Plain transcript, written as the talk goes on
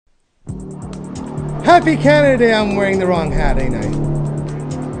Happy Canada Day. I'm wearing the wrong hat, ain't I?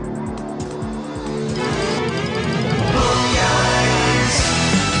 Guys,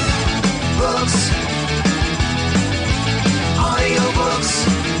 books, audiobooks,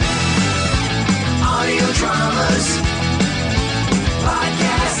 audio dramas,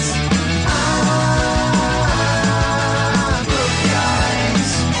 podcasts.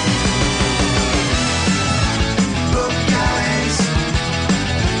 Book guys,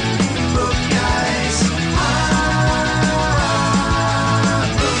 book guys, book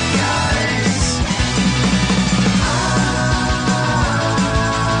guys.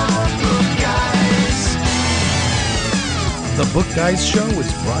 Book guys. The Book Guys Show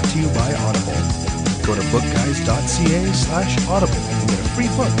is brought to you by Audible. Go to bookguys.ca/audible and get a free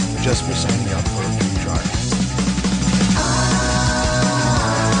book just for signing up for a free trial.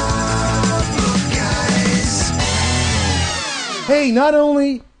 Hey, not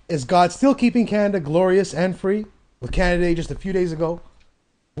only is God still keeping Canada glorious and free, with Canada Day just a few days ago,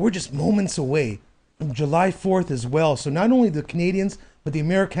 we're just moments away from July 4th as well. So not only the Canadians, but the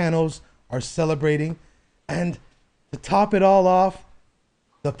Americanos are celebrating. And to top it all off,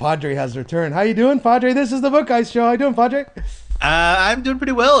 the Padre has returned. How you doing, Padre? This is the Book Guys Show. How you doing, Padre? I'm doing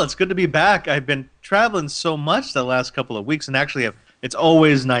pretty well. It's good to be back. I've been traveling so much the last couple of weeks, and actually, it's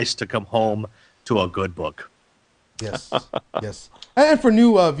always nice to come home to a good book. Yes, yes. And for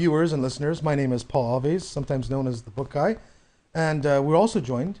new viewers and listeners, my name is Paul Alves, sometimes known as the Book Guy. And we're also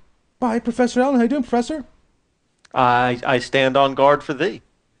joined by Professor Allen. How you doing, Professor? I stand on guard for thee.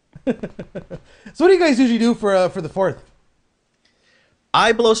 So what do you guys usually do for the 4th?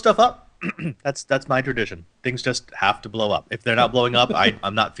 I blow stuff up. That's my tradition. Things just have to blow up. If they're not blowing up,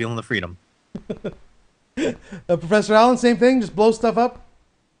 I'm not feeling the freedom. Professor Allen, same thing, just blow stuff up?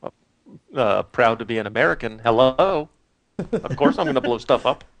 Proud to be an American. Hello. Of course I'm going to blow stuff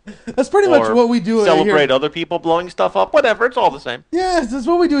up. That's pretty much what we do celebrate here. other people blowing stuff up. Whatever, it's all the same. Yes, that's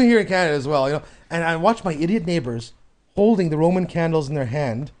what we do here in Canada as well. You know, and I watch my idiot neighbors holding the Roman candles in their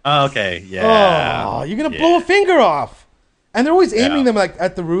hand. Okay, yeah. Oh, you're gonna blow a finger off, and they're always aiming them like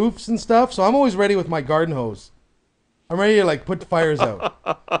at the roofs and stuff. So I'm always ready with my garden hose. I'm ready to like put the fires out.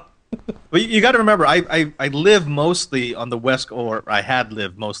 Well, you got to remember, I live mostly on the west, or I had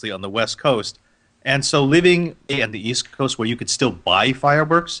lived mostly on the west coast, and so living on the east coast where you could still buy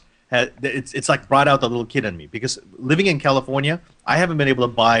fireworks, it's like brought out the little kid in me, because living in California, I haven't been able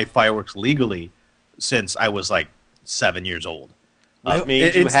to buy fireworks legally since I was like 7 years old. Which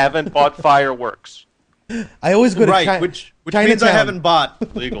means you haven't bought fireworks. I always go to which means I haven't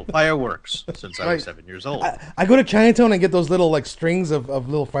bought legal fireworks since I was 7 years old. I go to Chinatown and get those little like strings of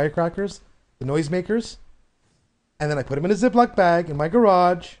little firecrackers, the noisemakers, and then I put them in a Ziploc bag in my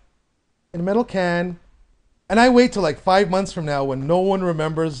garage, in a metal can, and I wait till like 5 months from now when no one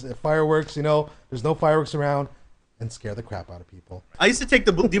remembers fireworks. You know, there's no fireworks around, and scare the crap out of people. I used to take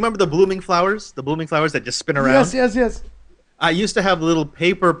do you remember the blooming flowers? The blooming flowers that just spin around? Yes. I used to have little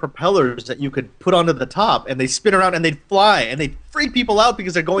paper propellers that you could put onto the top, and they spin around and they'd fly, and they'd freak people out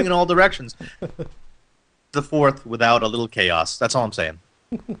because they're going in all directions. The 4th without a little chaos. That's all I'm saying.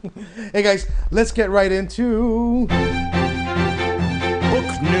 Hey guys, let's get right into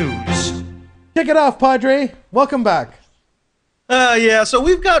Book news. kick it off, Padre. Welcome back. Yeah, so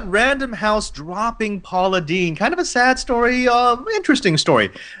we've got Random House dropping Paula Deen. Kind of a sad story, interesting story.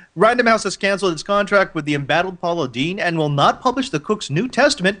 Random House has canceled its contract with the embattled Paula Deen and will not publish the cook's New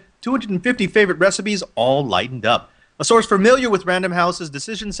Testament, 250 favorite recipes, all lightened up. A source familiar with Random House's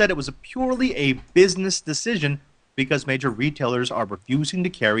decision said it was purely a business decision because major retailers are refusing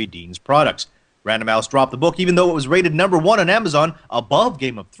to carry Deen's products. Random House dropped the book even though it was rated #1 on Amazon, above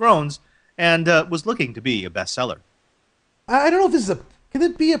Game of Thrones, and was looking to be a bestseller. I don't know if this is can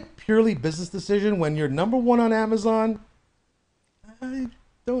it be a purely business decision when you're #1 on Amazon? I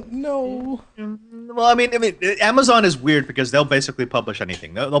don't know. Well, I mean, Amazon is weird because they'll basically publish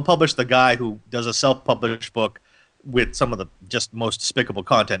anything. They'll publish the guy who does a self-published book with some of the just most despicable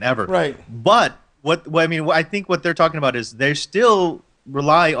content ever. Right. But I think what they're talking about is they still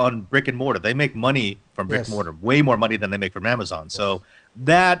rely on brick and mortar. They make money from brick and mortar, way more money than they make from Amazon. So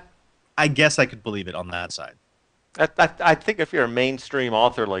that, I guess, I could believe it on that side. I think if you're a mainstream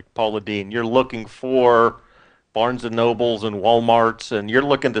author like Paula Deen, you're looking for Barnes and Nobles and Walmarts, and you're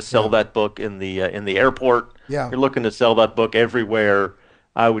looking to sell that book in the airport. Yeah. You're looking to sell that book everywhere.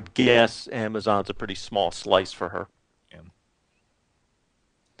 I would guess Amazon's a pretty small slice for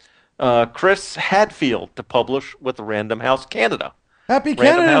her. Chris Hadfield to publish with Random House Canada. Happy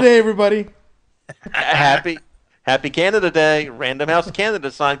Canada Day, everybody. Happy Canada Day. Random House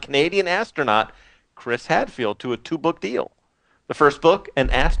Canada signed Canadian astronaut Chris Hadfield to a 2-book deal. The first book, An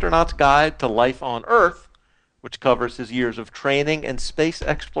Astronaut's Guide to Life on Earth, which covers his years of training and space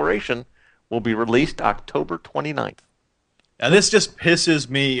exploration, will be released October 29th. And this just pisses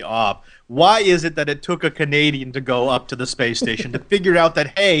me off. Why is it that it took a Canadian to go up to the space station to figure out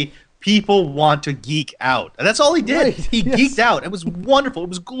that, hey, people want to geek out? And that's all he did. Right, He yes. geeked out. It was wonderful. It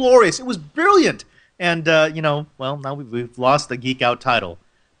was glorious. It was brilliant. And, well, now we've lost the geek out title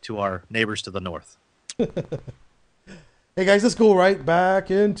to our neighbors to the north. Hey guys, let's go right back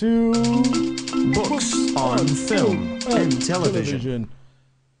into Books on film and television.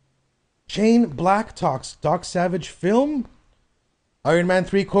 Shane Black talks Doc Savage film. Iron Man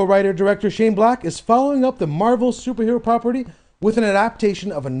 3 co-writer director Shane Black is following up the Marvel superhero property with an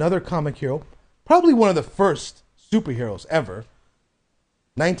adaptation of another comic hero, probably one of the first superheroes ever.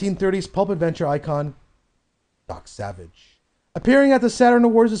 1930s pulp adventure icon Doc Savage. Appearing at the Saturn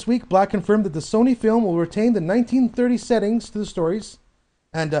Awards this week, Black confirmed that the Sony film will retain the 1930 settings to the stories.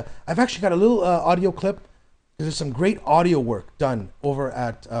 And I've actually got a little audio clip. There's some great audio work done over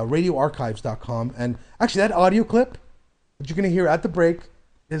at radioarchives.com. And actually, that audio clip that you're going to hear at the break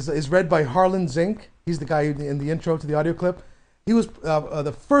is read by Harlan Zink. He's the guy in the intro to the audio clip. He was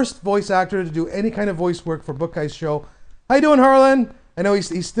the first voice actor to do any kind of voice work for Book Guy's show. How you doing, Harlan? I know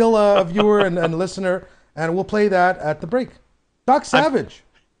he's still a viewer and a listener, and we'll play that at the break. Doc Savage.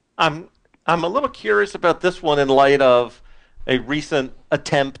 I'm a little curious about this one in light of a recent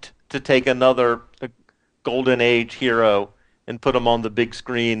attempt to take another golden age hero and put him on the big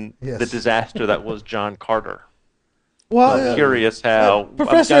screen. Yes. The disaster that was John Carter. Well, I'm curious how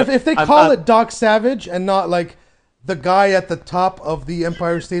Professor, if they call it Doc Savage and not like the guy at the top of the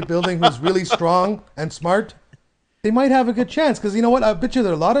Empire State Building who's really strong and smart, they might have a good chance. Because you know what? I bet you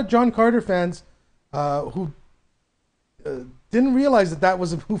there are a lot of John Carter fans who didn't realize that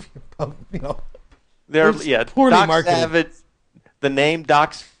was a movie about, it's poorly Doc marketed. Savage, the name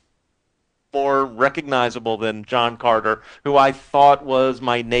Doc's more recognizable than John Carter, who I thought was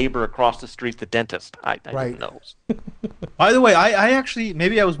my neighbor across the street, the dentist. I Right. didn't know. By the way, I actually,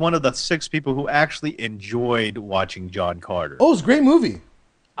 maybe I was one of the 6 people who actually enjoyed watching John Carter. Oh, it's a great movie.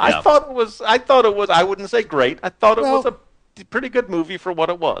 I Yeah. thought it was. I wouldn't say great. I thought it was Well- a pretty good movie for what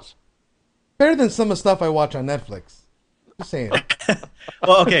it was. Better than some of the stuff I watch on Netflix. Just saying.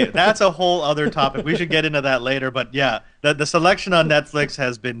 Well, okay, that's a whole other topic. We should get into that later. But yeah, the selection on Netflix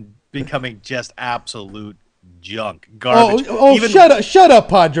has been becoming just absolute junk, garbage. Shut up,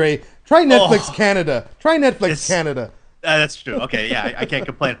 Padre. Try Netflix Oh. Canada. Try Netflix It's- Canada. That's true. Okay, yeah, I can't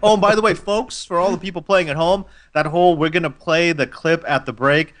complain. Oh, and by the way, folks, for all the people playing at home, that whole we're going to play the clip at the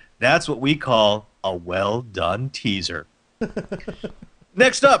break, that's what we call a well-done teaser.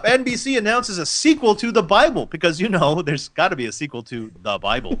 Next up, NBC announces a sequel to The Bible, because, there's got to be a sequel to The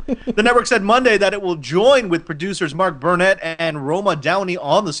Bible. The network said Monday that it will join with producers Mark Burnett and Roma Downey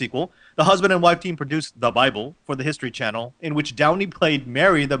on the sequel. The husband and wife team produced The Bible for the History Channel, in which Downey played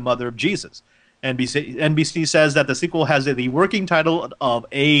Mary, the mother of Jesus. NBC says that the sequel has the working title of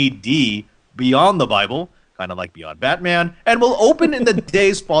AD, Beyond the Bible, kind of like Beyond Batman, and will open in the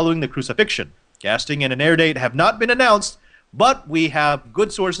days following the crucifixion. Casting and an air date have not been announced, but we have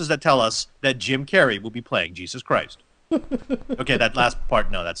good sources that tell us that Jim Carrey will be playing Jesus Christ. Okay, that last part,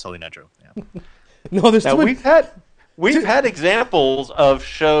 no, that's totally not true. Yeah. No, there's Now too many. we've had examples of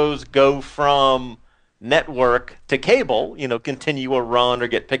shows go from network to cable. Continue a run or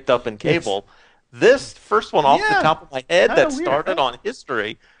get picked up in cable. This first one off the Yeah, top of my head kinda that weird, started huh? on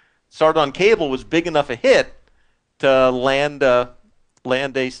history, started on cable, was big enough a hit to land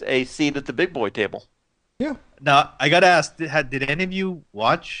a seat at the big boy table. Yeah. Now, I got to ask, did any of you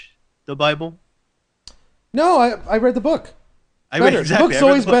watch The Bible? No, I read the book. I Better. exactly, The book's I read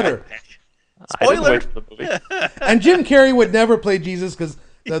always the book. better. I didn't Spoiler. wait for the movie. And Jim Carrey would never play Jesus because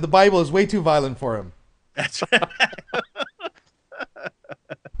the Bible is way too violent for him. That's right.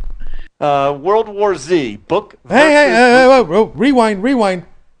 World War Z book. Hey, whoa, rewind.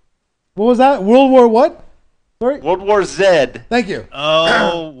 What was that? World War what? Sorry? World War Z. Thank you.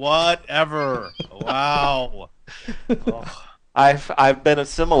 Oh, whatever. Wow. I've been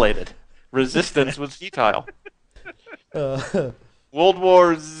assimilated. Resistance was futile. World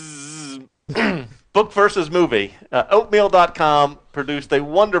War Z. Book versus movie. Oatmeal.com produced a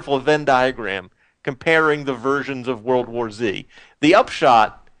wonderful Venn diagram comparing the versions of World War Z. The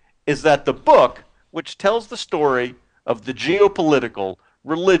upshot is that the book, which tells the story of the geopolitical,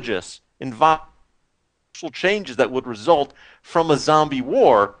 religious, environmental changes that would result from a zombie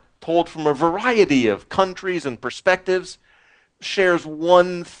war, told from a variety of countries and perspectives, shares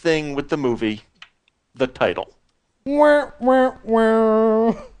one thing with the movie: the title. Wah, wah,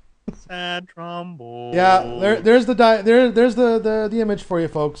 wah. Sad trombone. Yeah, there's the image for you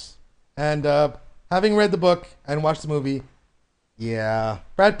folks. And having read the book and watched the movie, yeah,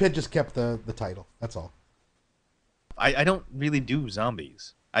 Brad Pitt just kept the title. That's all. I don't really do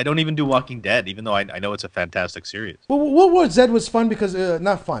zombies. I don't even do Walking Dead, even though I know it's a fantastic series. Well, World War Z was fun because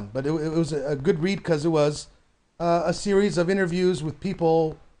not fun, but it was a good read because it was a series of interviews with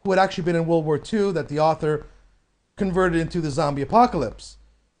people who had actually been in World War II that the author converted into the zombie apocalypse.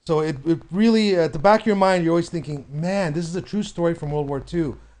 So it really, at the back of your mind, you're always thinking, man, this is a true story from World War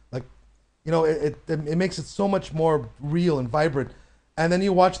II. Like, you know, it makes it so much more real and vibrant. And then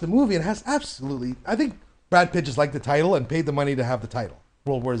you watch the movie and it has absolutely, I think Brad Pitt just liked the title and paid the money to have the title,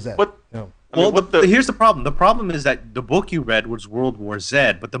 World War Z. What? You know. Well, here's the problem. The problem is that the book you read was World War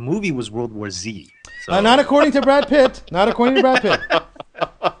Z, but the movie was World War Z. So. Not according to Brad Pitt. Not according to Brad Pitt.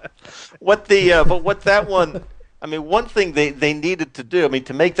 What that one, I mean, one thing they needed to do, I mean,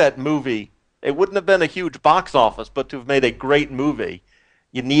 to make that movie, it wouldn't have been a huge box office, but to have made a great movie,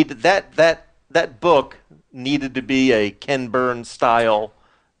 you needed that book needed to be a Ken Burns style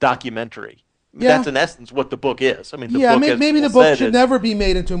documentary. Yeah. That's in essence what the book is. I mean, Yeah, book, as maybe the people book said, should is- never be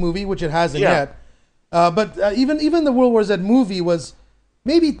made into a movie, which it hasn't Yeah. yet. But even the World War Z movie was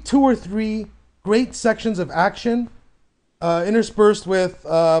maybe 2 or 3 great sections of action interspersed with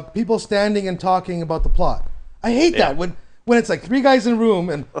people standing and talking about the plot. I hate that when it's like 3 guys in a room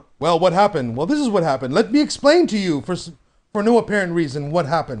and, well, what happened? Well, this is what happened. Let me explain to you for no apparent reason what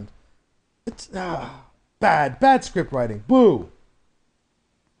happened. It's bad script writing. Boo.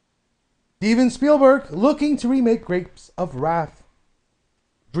 Steven Spielberg looking to remake Grapes of Wrath.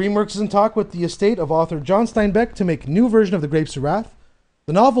 DreamWorks is in talk with the estate of author John Steinbeck to make a new version of The Grapes of Wrath.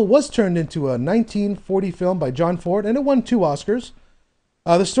 The novel was turned into a 1940 film by John Ford, and it won 2 Oscars.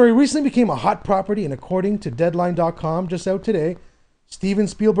 The story recently became a hot property, and according to Deadline.com, just out today, Steven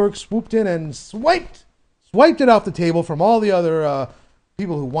Spielberg swooped in and swiped it off the table from all the other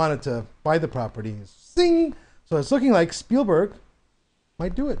people who wanted to buy the property. Sing! So it's looking like Spielberg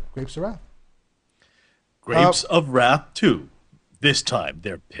might do it. Grapes of Wrath. Grapes of Wrath 2. This time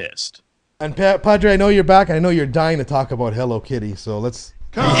they're pissed. And Padre, I know you're back, and I know you're dying to talk about Hello Kitty, so let's...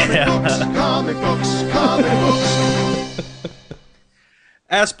 Comic books.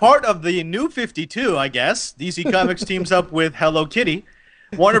 As part of the New 52, I guess, DC Comics teams up with Hello Kitty,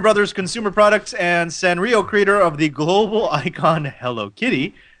 Warner Brothers Consumer Products, and Sanrio, creator of the global icon Hello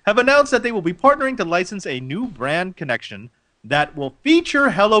Kitty, have announced that they will be partnering to license a new brand connection that will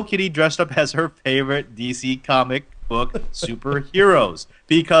feature Hello Kitty dressed up as her favorite DC comic book superheroes.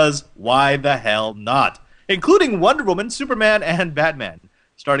 Because why the hell not? Including Wonder Woman, Superman, and Batman.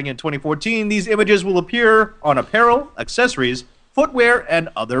 Starting in 2014, these images will appear on apparel, accessories, footwear, and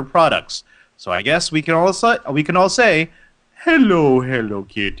other products. So I guess we can all say, hello, Hello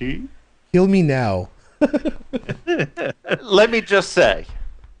Kitty. Kill me now. Let me just say,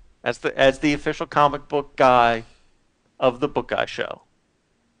 as the official comic book guy of the Book Guy Show,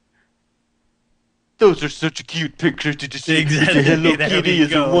 those are such cute pictures to just see. Exactly, Hello there Kitty we is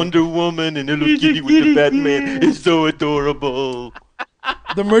go. a Wonder Woman, and Hello Kitty with the Batman is so adorable.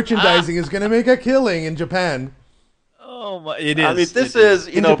 The merchandising is going to make a killing in Japan. Oh my, it is. I mean, this It is,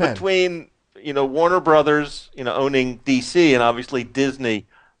 In Japan. between, Warner Brothers, owning DC and obviously Disney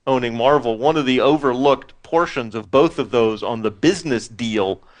owning Marvel, one of the overlooked portions of both of those on the business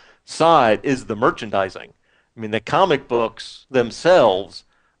deal side is the merchandising. I mean, the comic books themselves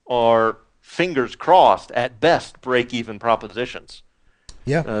are, fingers crossed, at best break-even propositions.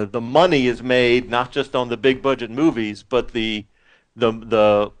 Yeah. The money is made not just on the big budget movies, but the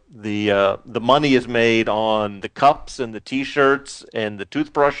money is made on the cups and the T-shirts and the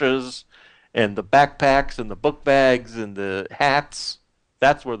toothbrushes and the backpacks and the book bags and the hats.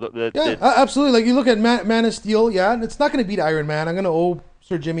 That's where Absolutely. Like you look at Man of Steel, yeah, and it's not going to beat Iron Man. I'm going to owe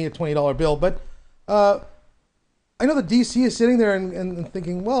Sir Jimmy a $20 bill, but I know the DC is sitting there and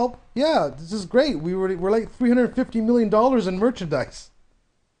thinking, well, yeah, this is great. We're like $350 million in merchandise.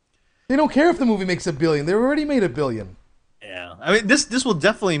 They don't care if the movie makes $1 billion. They already made $1 billion. Yeah, I mean, this will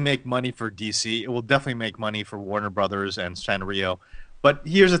definitely make money for DC. It will definitely make money for Warner Brothers and Sanrio. But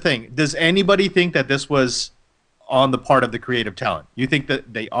here's the thing: does anybody think that this was on the part of the creative talent? You think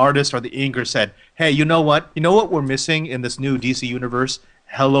that the artist or the inker said, "Hey, you know what? You know what we're missing in this new DC universe?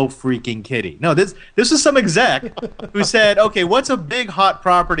 Hello freaking Kitty." No, this is some exec who said, "Okay, what's a big hot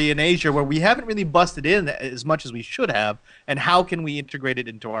property in Asia where we haven't really busted in as much as we should have, and how can we integrate it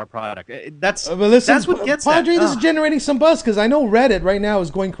into our product?" That's But listen, that's what gets Padre, that. this is generating some buzz because I know Reddit right now is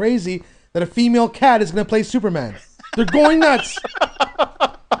going crazy that a female cat is going to play Superman. They're going nuts.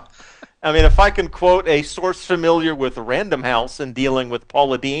 I mean, if I can quote a source familiar with Random House in dealing with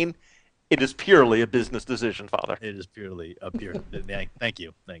Paula Dean, it is purely a business decision, Father. It is purely a pure. Thank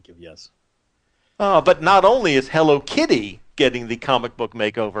you. Yes. But not only is Hello Kitty getting the comic book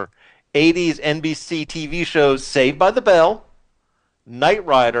makeover, 80s NBC TV shows Saved by the Bell, Knight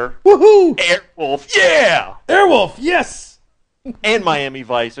Rider, Woohoo! Airwolf, yeah, Airwolf, yes! and Miami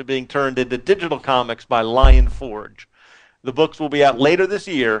Vice are being turned into digital comics by Lion Forge. The books will be out later this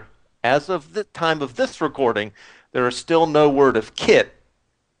year. As of the time of this recording, there is still no word if Kit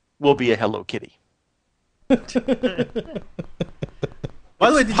will be a Hello Kitty. By the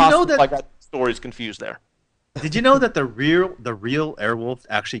way, did you know that I got stories confused there? Did you know that the real Airwolf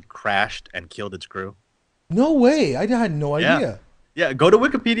actually crashed and killed its crew? No way. I had no idea. Yeah, go to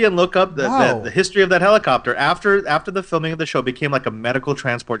Wikipedia and look up Wow. the history of that helicopter. After the filming of the show, it became like a medical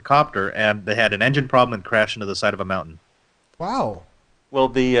transport copter, and they had an engine problem and crashed into the side of a mountain. Wow. Well,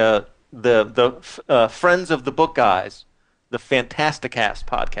 the Friends of the Book Guys, the Fantasticast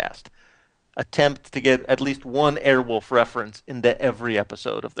podcast, attempt to get at least one Airwolf reference into every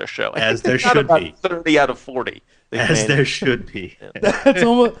episode of their show. As there They've got should about be. 30 out of 40. they've As managed. there should be.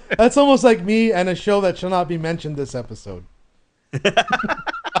 That's almost like me and a show that shall not be mentioned this episode. Hey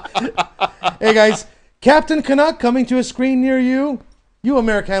guys, Captain Canuck coming to a screen near you. You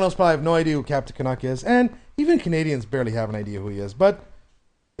Americanos probably have no idea who Captain Canuck is, and even Canadians barely have an idea who he is. But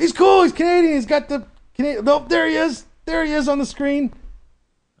he's cool. He's Canadian. He's got the Canadian. Oh, there he is. There he is on the screen.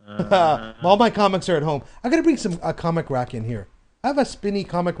 All my comics are at home. I gotta bring a comic rack in here. I have a spinny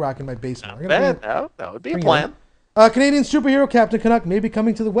comic rack in my basement. I'm gonna Bad. No, that would be a bring it plan. in. Canadian superhero Captain Canuck may be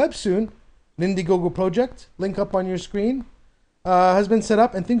coming to the web soon. An Indiegogo project, link up on your screen, has been set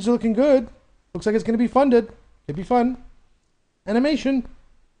up and things are looking good. Looks like it's going to be funded. Could be fun. Animation.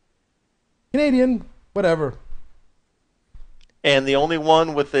 Canadian. Whatever. And the only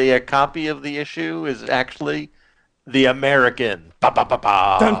one with a copy of the issue is actually the American. Ba, ba, ba,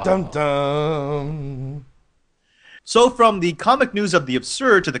 ba. Dun dun dun. So from the comic news of the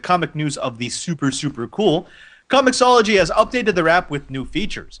absurd to the comic news of the super, super cool, Comixology has updated their app with new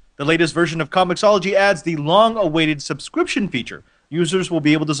features. The latest version of Comixology adds the long-awaited subscription feature. Users will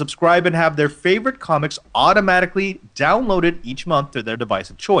be able to subscribe and have their favorite comics automatically downloaded each month to their device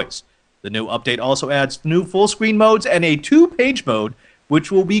of choice. The new update also adds new full-screen modes and a 2-page mode,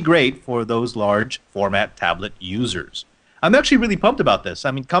 which will be great for those large format tablet users. I'm actually really pumped about this.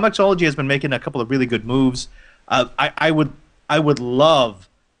 I mean, Comixology has been making a couple of really good moves. I would love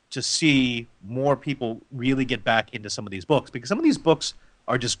to see more people really get back into some of these books, because some of these books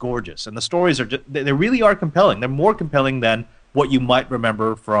are just gorgeous, and the stories are they really are compelling. They're more compelling than what you might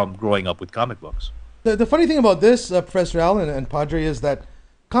remember from growing up with comic books. The funny thing about this, Professor Allen and Padre, is that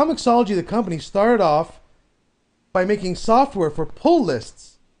Comixology, the company, started off by making software for pull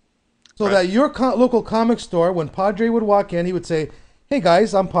lists. So that your local comic store, when Padre would walk in, he would say, "Hey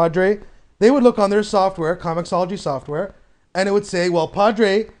guys, I'm Padre." They would look on their software, Comixology software, and it would say, "Well,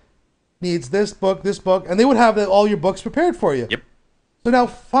 Padre needs this book, and they would have all your books prepared for you. Yep. So now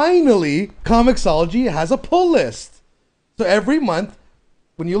finally, Comixology has a pull list. So every month,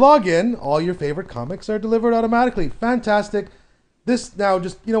 when you log in, all your favorite comics are delivered automatically. Fantastic. This now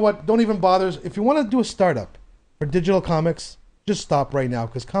just, you know what, don't even bother. If you want to do a startup for digital comics, just stop right now,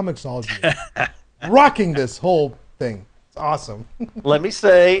 because Comixology is rocking this whole thing. It's awesome. Let me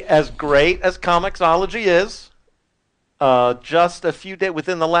say, as great as Comixology is, just a few days,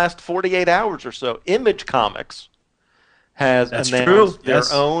 within the last 48 hours or so, Image Comics has That's announced true. Yes.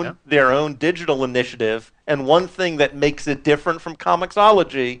 their own digital initiative. And one thing that makes it different from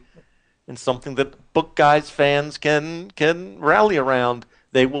Comixology, and something that Book Guys fans can rally around,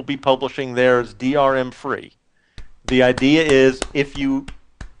 they will be publishing theirs DRM free. The idea is,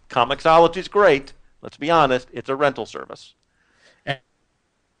 Comixology's great. Let's be honest, it's a rental service.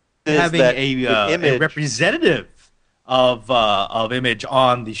 Having a Image, representative of Image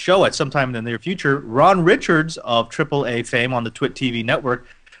on the show at some time in the near future, Ron Richards of AAA fame on the Twit TV network,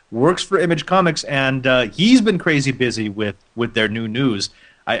 works for Image Comics, and he's been crazy busy with their new news.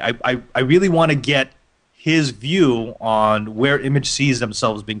 I really want to get his view on where Image sees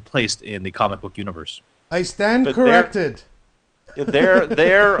themselves being placed in the comic book universe. I stand But corrected.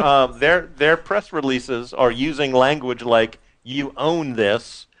 their press releases are using language like "you own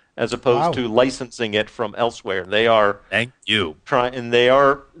this" as opposed to licensing it from elsewhere. They are Thank you.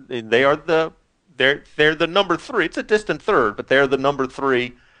 they're the number 3. It's a distant third, but they're the number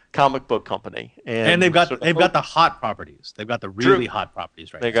 3 comic book company. And they've got sort of the hot properties. They've got the really hot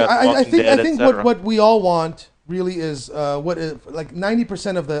properties right They now. got I Walking think Dead, I think etc. what we all want really is like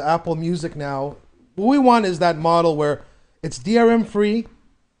 90% of the Apple Music now. What we want is that model where it's DRM free,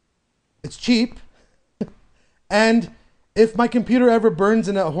 It's cheap. And if my computer ever burns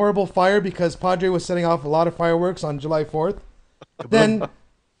in a horrible fire because Padre was setting off a lot of fireworks on July 4th, then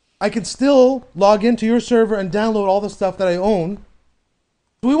I can still log into your server and download all the stuff that I own.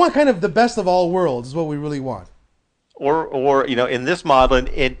 So we want kind of the best of all worlds is what we really want. Or in this model,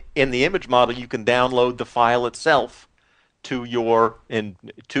 in the image model, you can download the file itself to your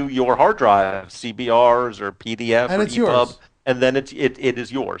hard drive, CBRs or PDF And or it's EPUB, yours. and then it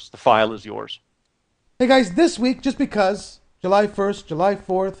is yours. The file is yours. Hey guys, this week, just because July 1st, July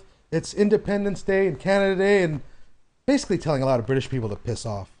 4th, it's Independence Day and Canada Day, and basically telling a lot of British people to piss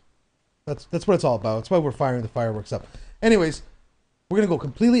off. That's what it's all about. That's why we're firing the fireworks up. Anyways, we're going to go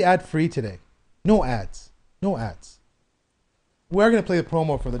completely ad-free today. No ads. No ads. We're going to play the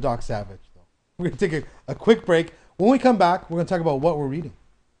promo for the Doc Savage, though. We're going to take a quick break. When we come back, we're going to talk about what we're reading.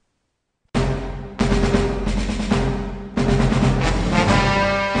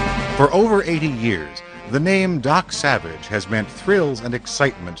 For over 80 years, the name Doc Savage has meant thrills and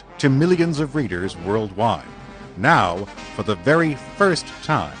excitement to millions of readers worldwide. Now, for the very first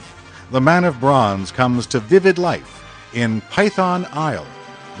time, the Man of Bronze comes to vivid life in Python Isle,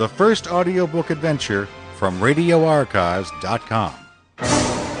 the first audiobook adventure from RadioArchives.com.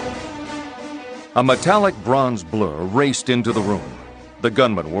 A metallic bronze blur raced into the room. The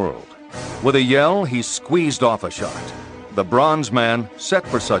gunman whirled. With a yell, he squeezed off a shot. The bronze man, set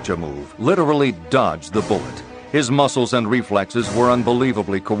for such a move, literally dodged the bullet. His muscles and reflexes were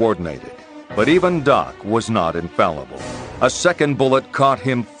unbelievably coordinated. But even Doc was not infallible. A second bullet caught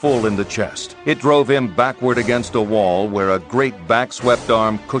him full in the chest. It drove him backward against a wall where a great back-swept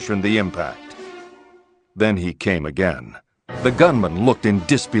arm cushioned the impact. Then he came again. The gunman looked in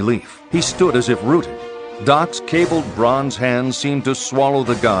disbelief. He stood as if rooted. Doc's cabled bronze hand seemed to swallow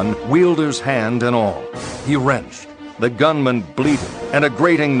the gun, wielder's hand and all. He wrenched. The gunman bleated, and a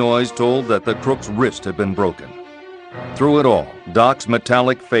grating noise told that the crook's wrist had been broken. Through it all, Doc's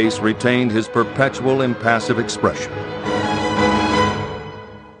metallic face retained his perpetual impassive expression.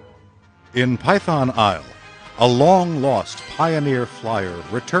 In Python Isle, a long-lost pioneer flyer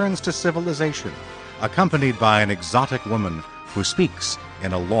returns to civilization, accompanied by an exotic woman who speaks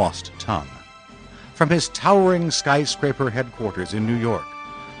in a lost tongue. From his towering skyscraper headquarters in New York,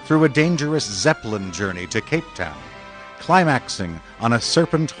 through a dangerous Zeppelin journey to Cape Town, climaxing on a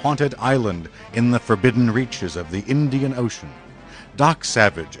serpent-haunted island in the forbidden reaches of the Indian Ocean, Doc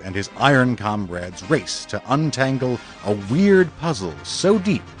Savage and his iron comrades race to untangle a weird puzzle so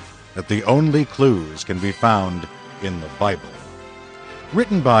deep that the only clues can be found in the Bible.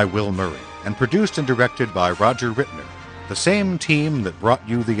 Written by Will Murray and produced and directed by Roger Rittner, the same team that brought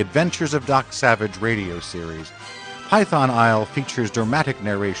you the Adventures of Doc Savage radio series, Python Isle features dramatic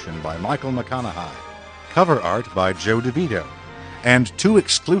narration by Michael McConaughey, cover art by Joe DeVito, and 2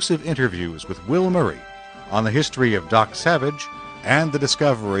 exclusive interviews with Will Murray on the history of Doc Savage and the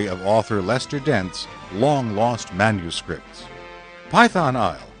discovery of author Lester Dent's long-lost manuscripts. Python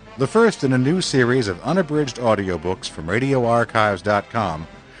Isle, the first in a new series of unabridged audiobooks from RadioArchives.com,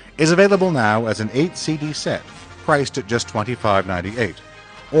 is available now as an 8-CD set, priced at just $25.98,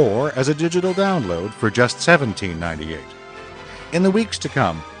 or as a digital download for just $17.98. In the weeks to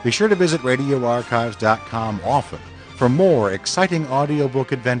come, be sure to visit RadioArchives.com often for more exciting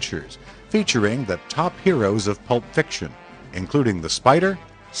audiobook adventures featuring the top heroes of pulp fiction, including The Spider,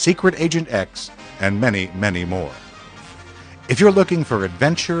 Secret Agent X, and many, many more. If you're looking for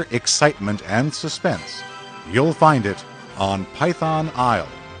adventure, excitement, and suspense, you'll find it on Python Isle.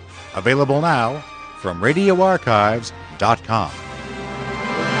 Available now from RadioArchives.com.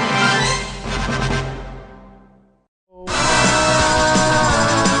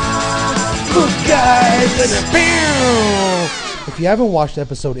 If you haven't watched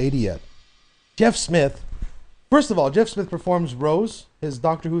episode 80 yet, Jeff Smith, first of all, Jeff Smith performs Rose, his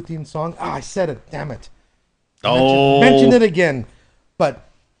Doctor Who theme song. I said it, damn it. Mentioned it again. But,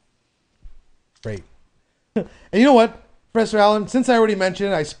 great. And you know what, Professor Allen, since I already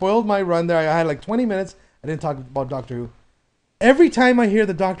mentioned it, I spoiled my run there. I had like 20 minutes. I didn't talk about Doctor Who. Every time I hear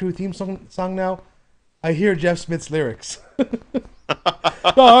the Doctor Who theme song now, I hear Jeff Smith's lyrics.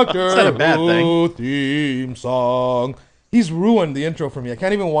 Doctor not a bad Who theme song. He's ruined the intro for me. I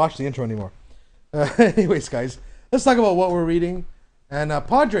can't even watch the intro anymore. Anyways, guys, let's talk about what we're reading. And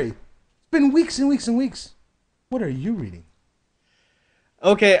Padre, it's been weeks and weeks and weeks. What are you reading?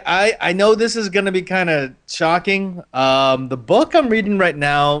 Okay, I know this is going to be kind of shocking. The book I'm reading right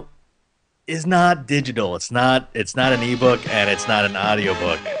now is not digital. It's not an ebook and it's not an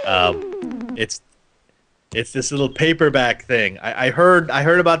audiobook. It's this little paperback thing. I heard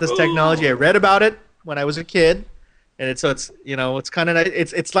about this technology. I read about it when I was a kid, and it's it's kind of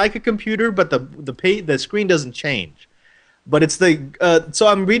it's like a computer, but the screen doesn't change. But it's so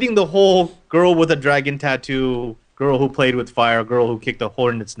I'm reading the whole girl with a dragon tattoo, girl who played with fire, girl who kicked a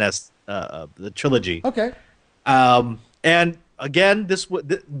hornet's nest, the trilogy. Okay. And again,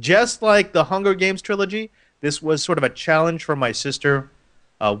 just like the Hunger Games trilogy, this was sort of a challenge for my sister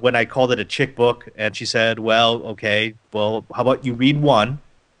when I called it a chick book, and she said, "Well, okay, well, how about you read one,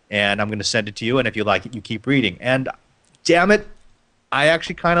 and I'm going to send it to you, and if you like it, you keep reading." And damn it, I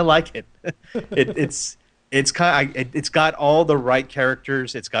actually kind of like it. It's got all the right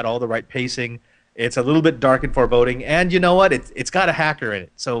characters, it's got all the right pacing. It's a little bit dark and foreboding, and you know what? It's got a hacker in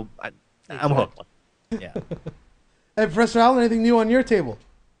it, so I'm hooked. Yeah. Hey, Professor Allen, anything new on your table?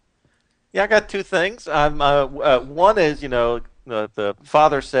 Yeah, I got two things. One is, the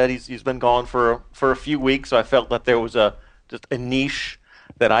father said he's been gone for a few weeks, so I felt that there was just a niche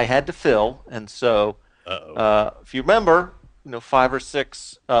that I had to fill, and so if you remember, 5 or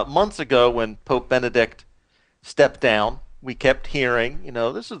 6 months ago when Pope Benedict stepped down, we kept hearing,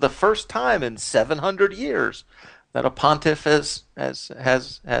 this is the first time in 700 years that a pontiff has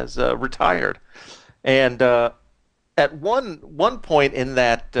retired, and at one point in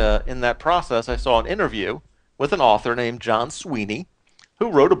that process, I saw an interview with an author named John Sweeney, who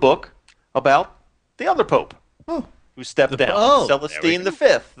wrote a book about the other pope who stepped down, Celestine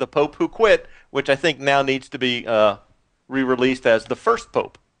V, the pope who quit, which I think now needs to be re-released as the first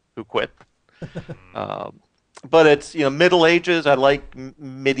pope who quit. But it's Middle Ages. I like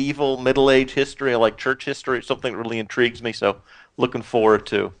Middle Age history. I like church history. It's something that really intrigues me. So looking forward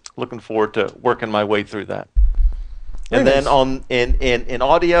to working my way through that. And then in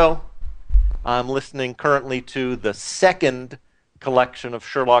audio, I'm listening currently to the second collection of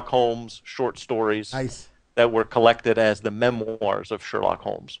Sherlock Holmes short stories that were collected as the memoirs of Sherlock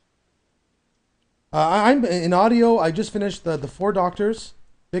Holmes. I'm in audio. I just finished the Four Doctors,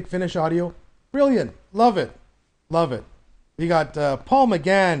 Big Finish audio. Brilliant. Love it. Love it. We got Paul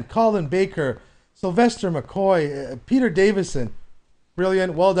McGann, Colin Baker, Sylvester McCoy, Peter Davison.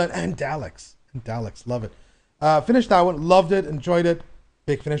 Brilliant. Well done. And Daleks. Love it. Finished that one. Loved it. Enjoyed it.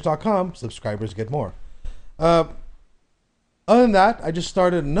 BigFinish.com. Subscribers get more. Other than that, I just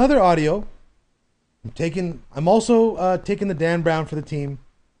started another audio. I'm also taking the Dan Brown for the team.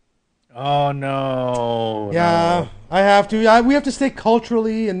 Oh no. Yeah, no. I have to. We have to stay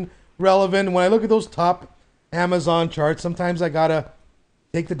culturally and relevant. When I look at those top Amazon charts, sometimes I gotta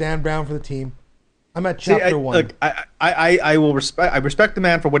take the Dan Brown for the team. I'm at chapter 1. Look, I will respect. I respect the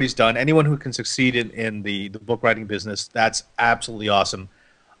man for what he's done. Anyone who can succeed in the book writing business, that's absolutely awesome.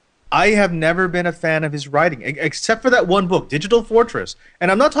 I have never been a fan of his writing, except for that one book, Digital Fortress.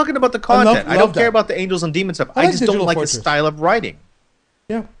 And I'm not talking about the content. I don't care about the angels and demons stuff. I just don't like his style of writing.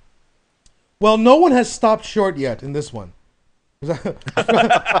 Yeah. Well, no one has stopped short yet in this one. I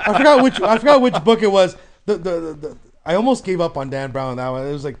forgot which book it was. I almost gave up on Dan Brown on that one.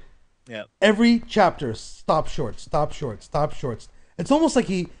 It was like every chapter, stop short. It's almost like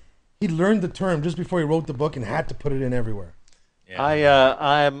he learned the term just before he wrote the book and had to put it in everywhere. Yeah.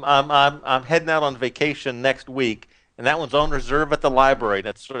 I'm heading out on vacation next week, and that one's on reserve at the library.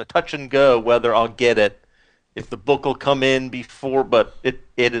 That's sort of touch and go whether I'll get it, if the book will come in before, but it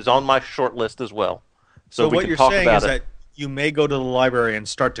is on my short list as well. So what you're saying is that you may go to the library and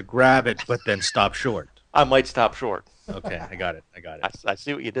start to grab it, but then stop short. I might stop short. Okay, I got it. I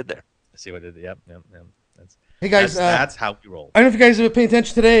see what you did there. I see what it did. Yep. Hey guys, that's how we roll. I don't know if you guys have been paying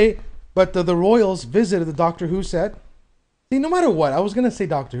attention today, but the Royals visited the Doctor Who set. See, no matter what, I was going to say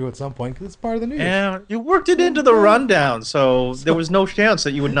Doctor Who at some point because it's part of the news. Yeah, you worked it into the rundown, so there was no chance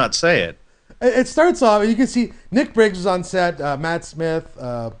that you would not say it. It starts off, you can see Nick Briggs was on set, Matt Smith,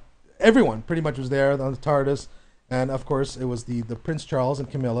 everyone pretty much was there on the TARDIS, and of course it was the Prince Charles and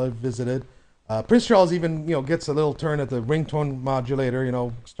Camilla visited. Prince Charles even gets a little turn at the ringtone modulator,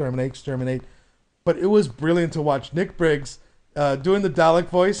 exterminate. But it was brilliant to watch Nick Briggs doing the Dalek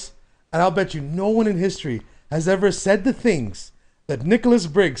voice, and I'll bet you no one in history has ever said the things that Nicholas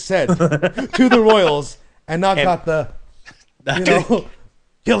Briggs said to the Royals and got the,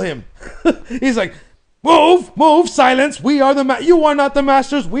 kill him. He's like, move, silence. We are you are not the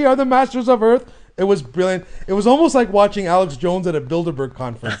masters. We are the masters of Earth. It was brilliant. It was almost like watching Alex Jones at a Bilderberg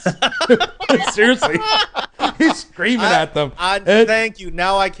conference. Seriously. He's screaming at them. Thank you.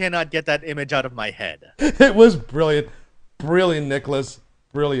 Now I cannot get that image out of my head. It was brilliant. Brilliant, Nicholas.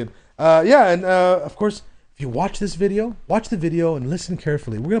 Brilliant. And of course, if you watch the video and listen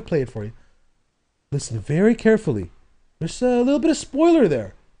carefully. We're going to play it for you. Listen very carefully. There's a little bit of spoiler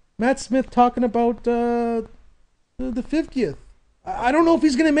there. Matt Smith talking about the 50th. I don't know if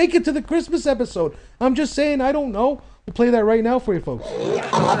he's going to make it to the Christmas episode. I'm just saying, I don't know. We'll play that right now for you folks.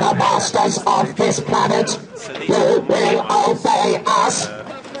 Are the masters of this planet. You will obey us.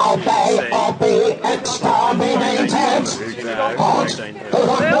 Obey or be exterminated. Halt. Do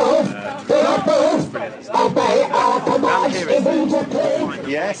not move. Do not move. Obey our commands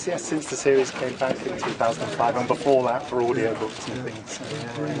immediately. Yes, since the series came back in 2005, and before that for audiobooks and things. So,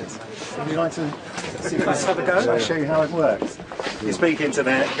 yes. Would you like to see if let's have a go? I'll show you how it works. You speak into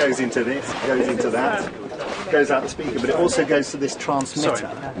that, it goes into this, goes into that, goes out the speaker, but it also goes to this transmitter,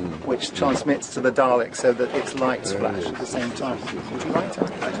 which transmits to the Dalek so that its lights flash at the same time. Would you like to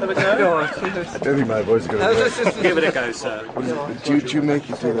have a go? I don't think my voice is going to Give it a go, sir. Do you make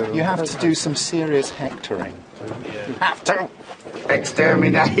it do that? You have to do some serious hectoring. You have to.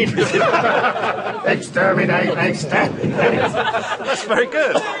 Exterminate. Exterminate. Exterminate. That's very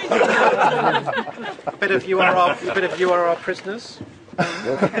good. A bit of you are our prisoners.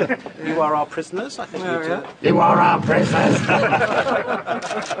 You are our prisoners. I think You are our prisoners.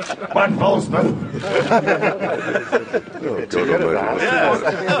 One false move. That's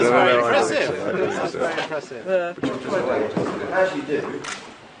very impressive. That's very impressive. As you do,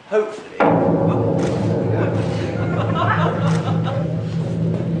 hopefully.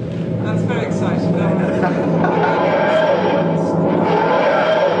 That's very exciting.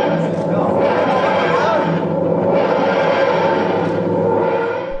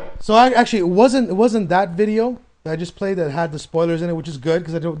 So actually, it wasn't that video that I just played that had the spoilers in it, which is good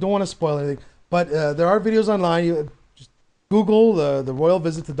because I don't want to spoil anything. But there are videos online. You just Google the royal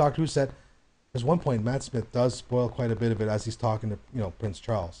visit to Doctor Who set. There's one point Matt Smith does spoil quite a bit of it as he's talking to Prince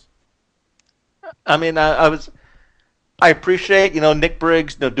Charles. I mean, I appreciate Nick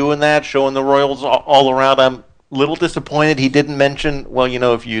Briggs doing that, showing the royals all around. I'm a little disappointed he didn't mention. Well,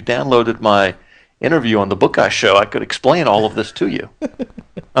 if you downloaded my interview on the Book Guy show, I could explain all of this to you.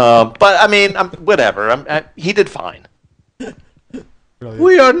 But I mean, whatever. He did fine. Brilliant.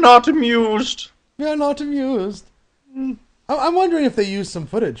 We are not amused. We are not amused. I'm wondering if they used some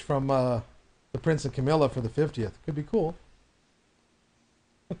footage from the Prince and Camilla for the 50th. Could be cool.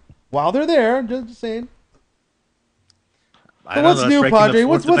 While they're there, just saying. So what's new, Padre?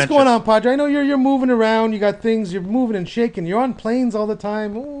 What's going on, Padre? I know you're moving around. You got things. You're moving and shaking. You're on planes all the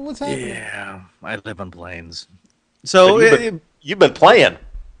time. What's happening? Yeah, I live on planes. So you've been playing.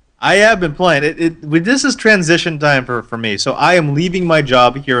 I have been playing. This is transition time for me. So I am leaving my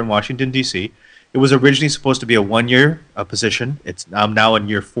job here in Washington, D.C. It was originally supposed to be a 1-year position. I'm now in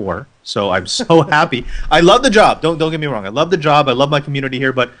year 4. So I'm so happy. I love the job. Don't get me wrong. I love the job. I love my community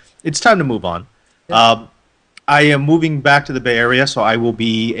here. But it's time to move on. Yeah. I am moving back to the Bay Area, so I will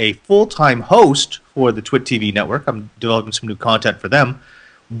be a full-time host for the Twit TV network. I'm developing some new content for them.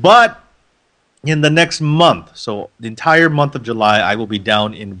 But in the next month, so the entire month of July, I will be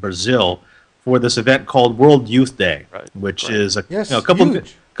down in Brazil for this event called World Youth Day, which is a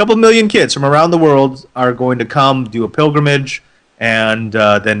couple million kids from around the world are going to come do a pilgrimage and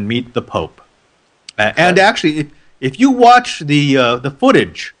then meet the Pope. And actually, if you watch the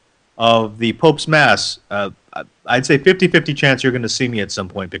footage of the Pope's Mass, I'd say 50-50 chance you're going to see me at some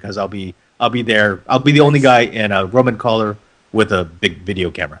point because I'll be there. I'll be the only guy in a Roman collar with a big video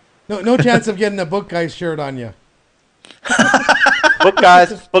camera. No chance of getting a Book Guys shirt on you.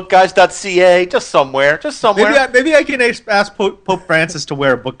 Bookguys.ca, just somewhere. Maybe I can ask Pope Francis to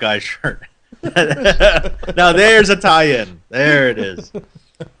wear a Book Guys shirt. Now there's a tie-in. There it is.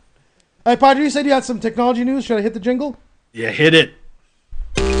 Hey, Padre, you said you had some technology news. Should I hit the jingle? Yeah, hit it.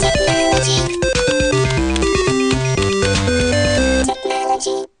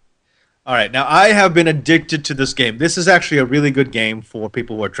 All right, now I have been addicted to this game. This is actually a really good game for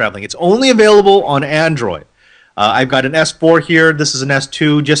people who are traveling. It's only available on Android. I've got an S4 here. This is an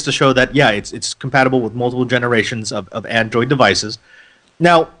S2, just to show that, yeah, it's compatible with multiple generations of Android devices.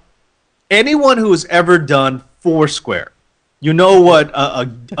 Now, anyone who has ever done Foursquare, you know what a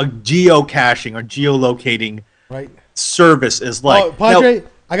geocaching or geolocating service is like. Oh, Padre, now,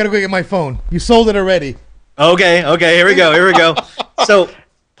 I got to go get my phone. You sold it already. Okay, here we go. So,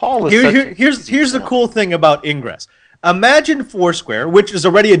 here's the cool thing about Ingress. Imagine Foursquare, which is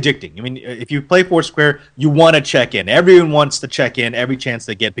already addicting. I mean, if you play Foursquare, you want to check in. Everyone wants to check in every chance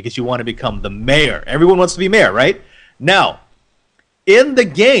they get because you want to become the mayor. Everyone wants to be mayor, right? Now, in the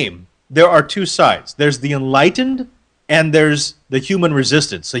game, there are two sides. There's the enlightened and there's the human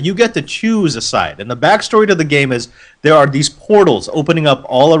resistance. So you get to choose a side. And the backstory to the game is there are these portals opening up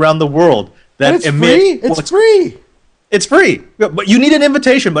all around the world that emit... It's free! It's free. But you need an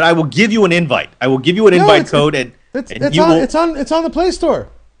invitation, but I will give you an invite. I will give you an invite code and... It's on the Play Store.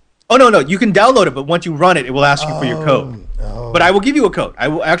 Oh no, you can download it, but once you run it, it will ask you for your code. But I will give you a code.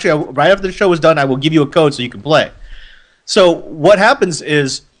 Right after the show is done, I will give you a code so you can play. So what happens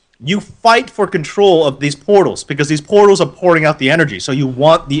is you fight for control of these portals because these portals are pouring out the energy. So you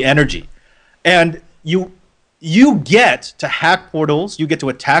want the energy, and you get to hack portals. You get to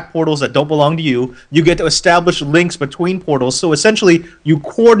attack portals that don't belong to you. You get to establish links between portals. So essentially, you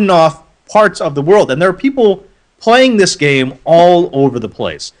cordon off parts of the world, and there are people playing this game all over the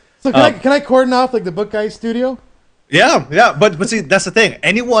place. So can I cordon off like the Book Guy studio? Yeah, but see, that's the thing.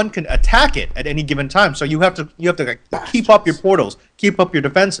 Anyone can attack it at any given time. So you have to like, keep up your portals, keep up your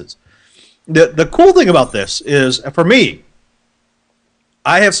defenses. The cool thing about this is, for me,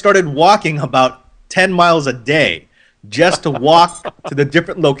 I have started walking about 10 miles a day just to walk to the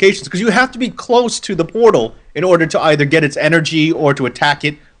different locations, because you have to be close to the portal in order to either get its energy or to attack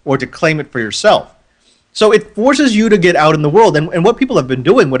it or to claim it for yourself. So it forces you to get out in the world, and what people have been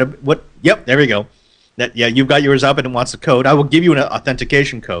doing, yep, there we go. You've got yours up and it wants a code. I will give you an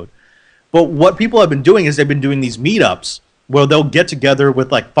authentication code. But what people have been doing is they've been doing these meetups where they'll get together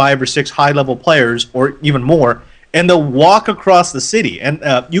with like 5 or 6 high-level players or even more, and they'll walk across the city. And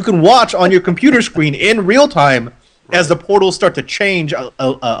you can watch on your computer screen in real time as the portals start to change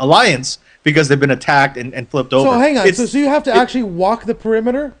alliance because they've been attacked and flipped over. So hang on. So you have to actually walk the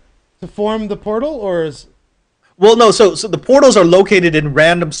perimeter to form the portal, or is... Well, no. So the portals are located in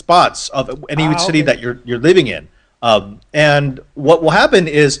random spots of any city that you're living in, and what will happen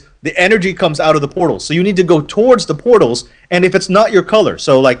is the energy comes out of the portals. So you need to go towards the portals, and if it's not your color,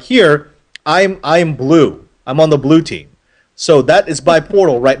 so like here, I'm blue. I'm on the blue team, so that is my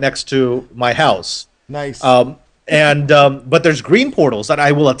portal right next to my house. Nice. But there's green portals that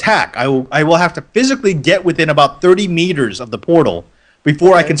I will attack. I will have to physically get within about 30 meters of the portal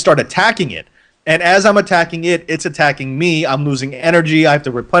before I can start attacking it. And as I'm attacking it, it's attacking me. I'm losing energy. I have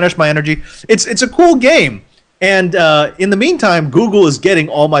to replenish my energy. It's a cool game. And in the meantime, Google is getting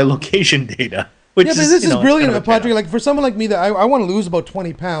all my location data. Which but this is brilliant, kind of Patrick. Like for someone like me that I want to lose about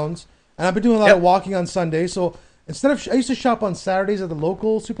 20 pounds, and I've been doing a lot of walking on Sundays. So instead of I used to shop on Saturdays at the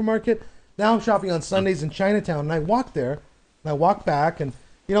local supermarket. Now I'm shopping on Sundays in Chinatown, and I walk there, and I walk back, and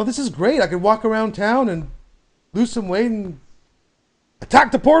this is great. I could walk around town and lose some weight and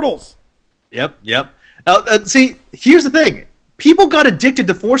attack the portals. Yep. See, here's the thing. People got addicted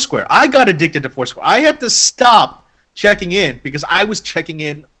to Foursquare. I got addicted to Foursquare. I had to stop checking in because I was checking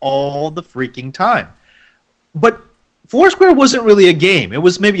in all the freaking time. But Foursquare wasn't really a game. It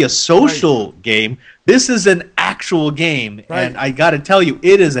was maybe a social game. This is an actual game, and I got to tell you,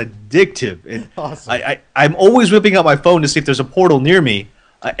 it is addictive. Awesome. I'm always whipping out my phone to see if there's a portal near me,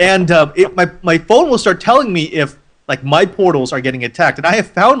 and my phone will start telling me if like my portals are getting attacked. And I have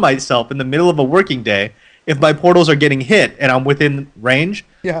found myself in the middle of a working day, if my portals are getting hit and I'm within range,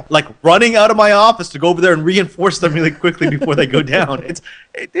 like running out of my office to go over there and reinforce them really quickly before they go down.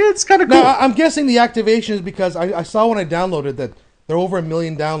 It's kind of cool. Now, I'm guessing the activation is because I saw when I downloaded that they're over 1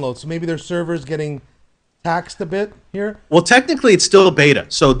 million downloads. So maybe their server's getting taxed a bit here. Well, technically it's still beta.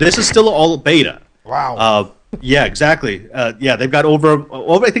 So this is still all beta. Wow. Yeah, exactly. They've got over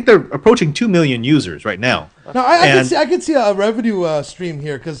I think they're approaching 2 million users right now. Now, I could see a revenue stream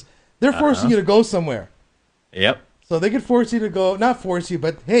here because they're forcing you to go somewhere. Yep. So they could force you to go, not force you,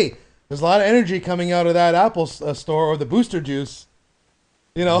 but hey, there's a lot of energy coming out of that Apple store or the booster juice.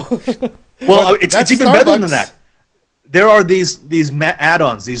 Well, it's even better than that. There are these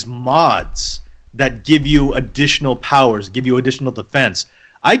add-ons, these mods that give you additional powers, give you additional defense.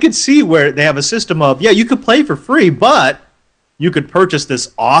 I could see where they have a system of, you could play for free, but you could purchase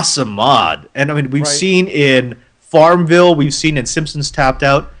this awesome mod. And I mean, we've seen in Farmville, we've seen in Simpsons Tapped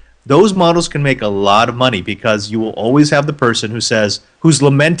Out, those models can make a lot of money because you will always have the person who's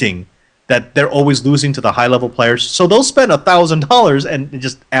lamenting that they're always losing to the high-level players. So they'll spend $1,000 and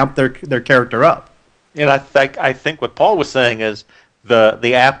just amp their character up. And I think what Paul was saying is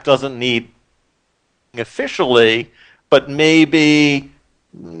the app doesn't need officially, but maybe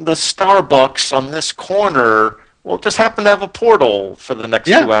the Starbucks on this corner will just happen to have a portal for the next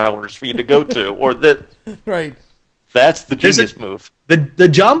 2 hours for you to go to, or that. Right. That's the genius move. The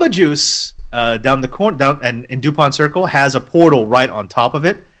Jamba Juice down the corner and in DuPont Circle has a portal right on top of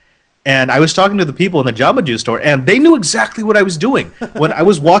it. And I was talking to the people in the Jamba Juice store, and they knew exactly what I was doing when I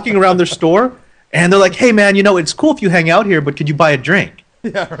was walking around their store. And they're like, "Hey, man, it's cool if you hang out here, but could you buy a drink?"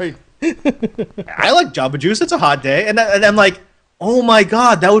 Yeah, right. I like Jamba Juice. It's a hot day, and I'm like, oh my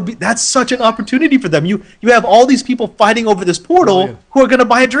God, that's such an opportunity for them. You have all these people fighting over this portal who are going to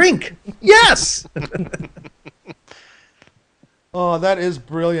buy a drink. Yes. Oh, that is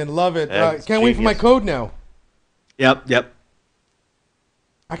brilliant. Love it. Can't wait for my code now. Yep.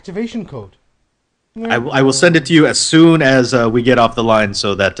 Activation code. I will send it to you as soon as we get off the line,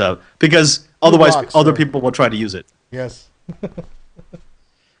 so that because otherwise other people will try to use it. Yes. Is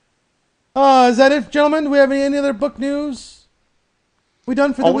that it, gentlemen? Do we have any other book news? We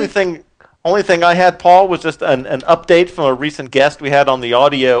done for the week? Only thing I had, Paul, was just an update from a recent guest we had on the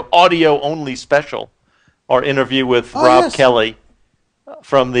audio only special, our interview with Rob Kelly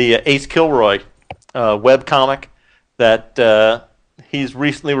from the Ace Kilroy webcomic, that he's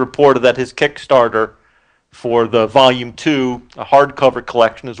recently reported that his Kickstarter for the Volume 2 hardcover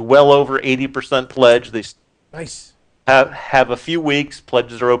collection is well over 80% pledged. They have a few weeks.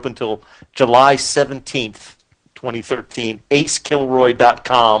 Pledges are open till July 17th, 2013.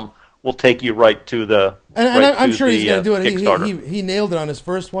 AceKilroy.com will take you right to the I'm sure he's going to do it. Kickstarter. He nailed it on his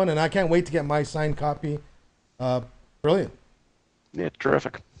first one, and I can't wait to get my signed copy. Brilliant. Yeah,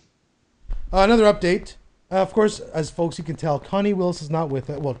 terrific. Another update. Of course, as folks you can tell, Connie Willis is not with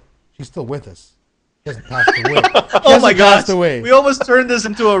us. Well, she's still with us. She hasn't passed away. Oh my gosh. We almost turned this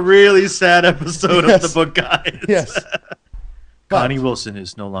into a really sad episode of the Book Guys. Yes. Connie Wilson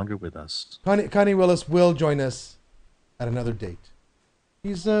is no longer with us. Connie Willis will join us at another date.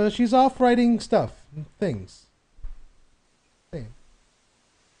 She's off writing stuff and things.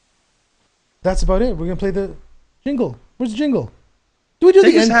 That's about it. We're gonna play the jingle. Where's the jingle? Do we do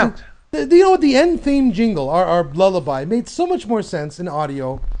Take the us end? out. Do you know what the end theme jingle, our lullaby, made so much more sense in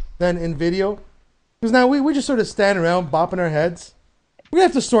audio than in video? Because now we just sort of stand around bopping our heads. We're gonna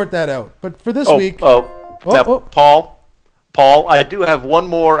have to sort that out. But for this week, Paul, I do have one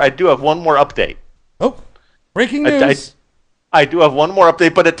more update. Oh, breaking news! I do have one more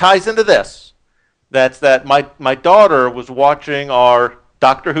update, but it ties into this. That's that my daughter was watching our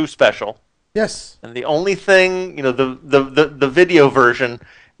Doctor Who special. Yes. And the only thing, the video version,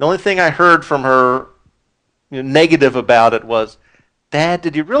 the only thing I heard from her negative about it was, Dad,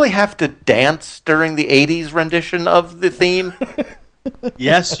 did you really have to dance during the 80s rendition of the theme?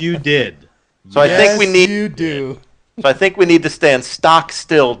 Yes, you did. So I think we need you do. So I think we need to stand stock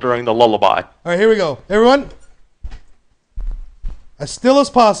still during the lullaby. All right, here we go. Everyone, as still as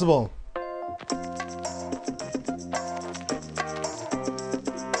possible.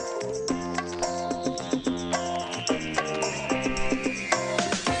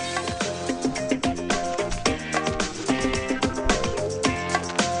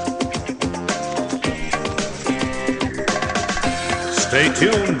 Stay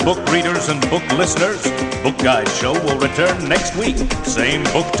tuned, book readers and book listeners. Book Guide Show will return next week. Same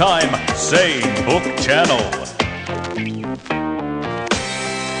book time, same book channel.